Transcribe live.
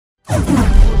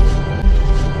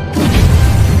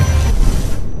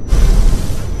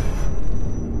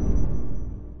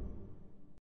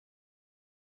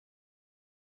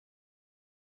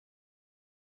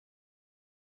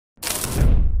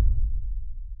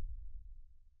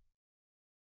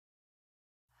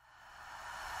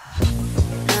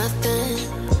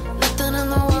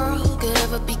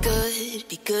could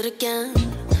be good again.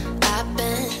 I've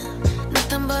been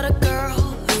nothing but a girl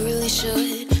who really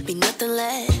should be nothing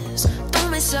less.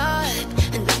 Don't mess up,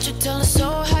 and don't you tell us so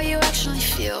how you actually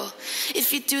feel.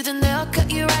 If you do, then they'll cut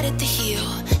you right at the heel,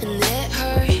 and it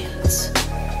hurts.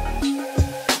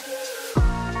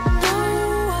 No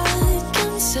one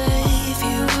can save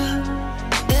you.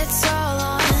 It's all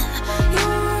on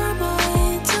your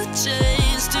mind to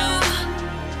change too.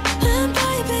 And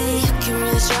baby, you can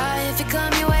really try if you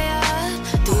climb your way up.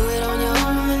 Do it on your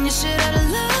own when you're shit out of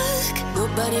luck.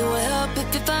 Nobody will help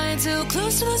if you're flying too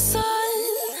close to the sun.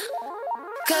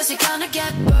 'Cause you're gonna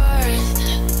get burned.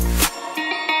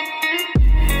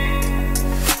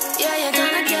 Yeah, you're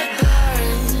gonna get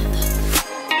burned.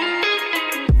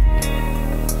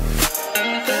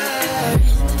 Burned.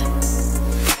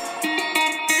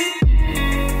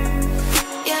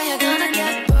 Yeah, you're gonna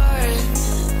get burned.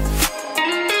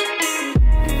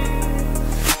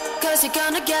 'Cause you're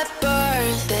gonna get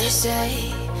burned. They say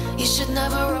you should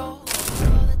never roll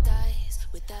the dice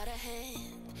without a hand.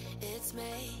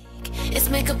 It's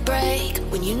make or break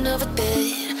when you never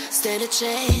did stand a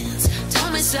chance.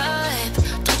 Don't mess up,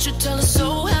 don't you tell us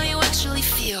so how you actually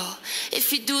feel.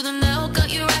 If you do, then they'll cut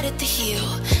you right at the heel,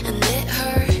 and it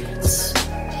hurts.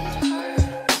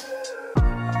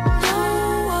 No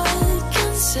one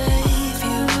can save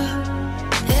you.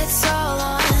 It's all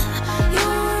on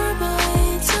your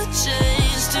mind to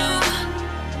change too.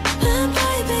 And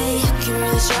baby, you can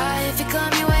really try if you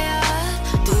climb your way up.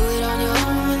 Do it on your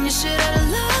own when you're shit out of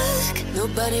luck.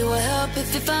 Nobody will help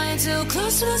if you're flying too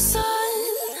close to the sun.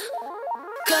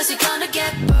 'Cause you're gonna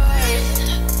get burned.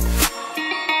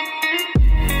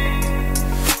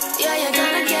 Yeah, you're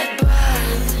gonna get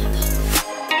burned.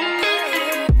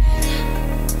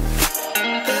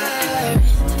 Burned.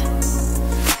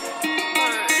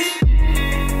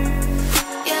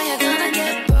 Yeah, you're gonna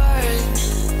get burned.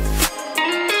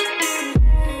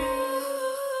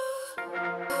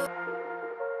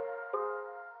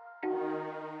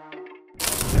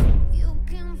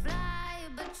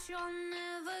 You'll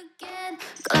never get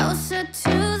closer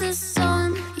to the sun.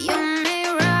 You may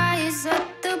rise at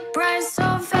the price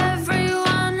of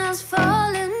everyone else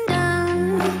falling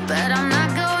down, but I'm not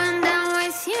going down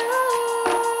with you.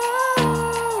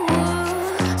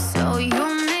 So you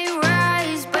may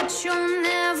rise, but you'll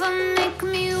never make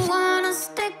me wanna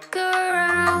stick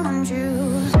around you.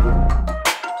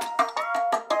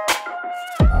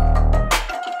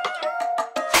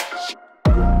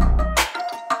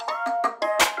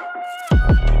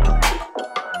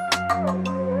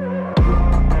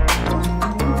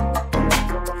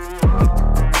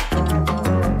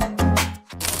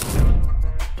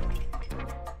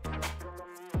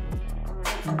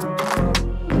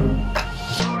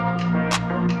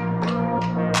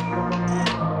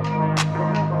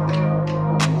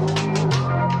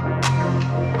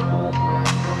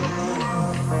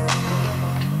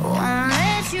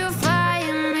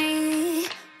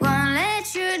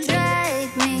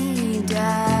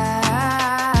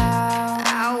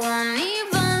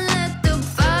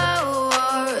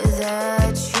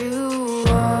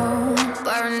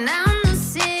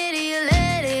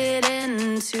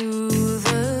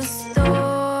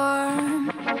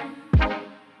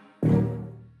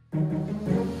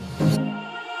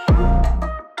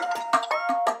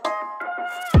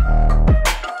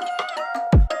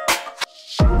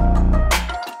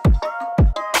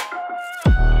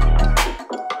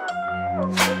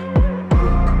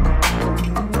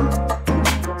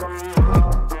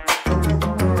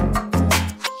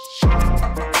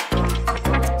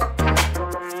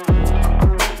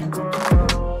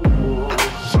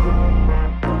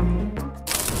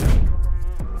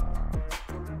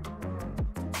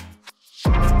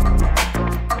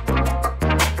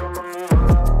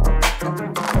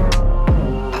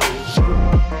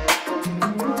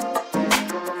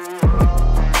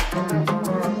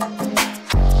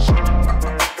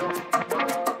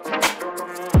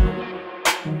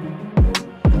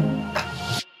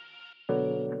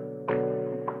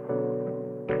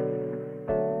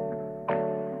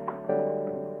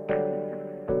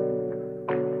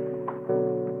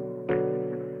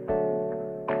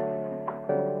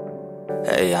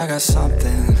 Hey, I got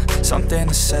something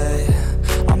to say.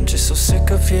 I'm just so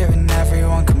sick of hearing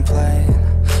everyone complain.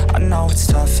 I know it's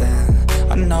tough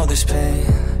and I know there's pain,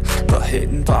 but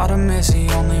hitting bottom is the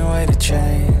only way to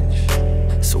change.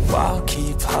 So I'll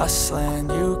keep hustling,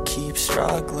 you keep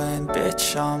struggling.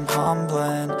 Bitch, I'm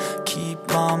humbling, keep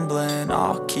mumbling.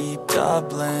 I'll keep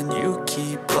doubling, you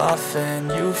keep bluffing.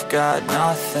 You've got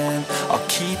nothing, I'll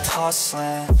keep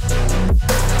hustling.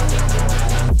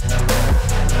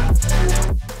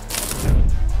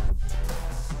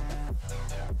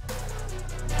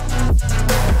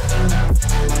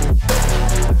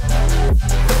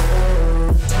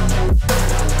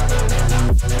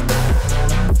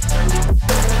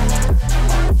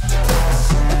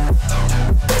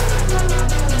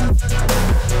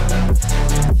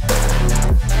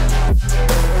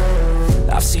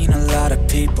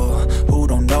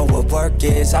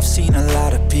 drink is. I've seen a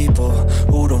lot of people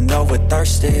who don't know what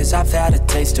thirst is. I've had a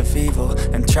taste of evil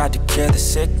and tried to cure the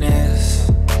sickness,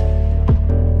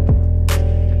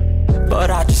 but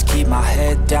I just keep my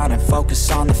head down and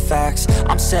focus on the facts.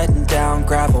 I'm setting down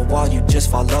gravel while you just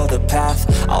follow the path.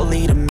 I'll lead 'em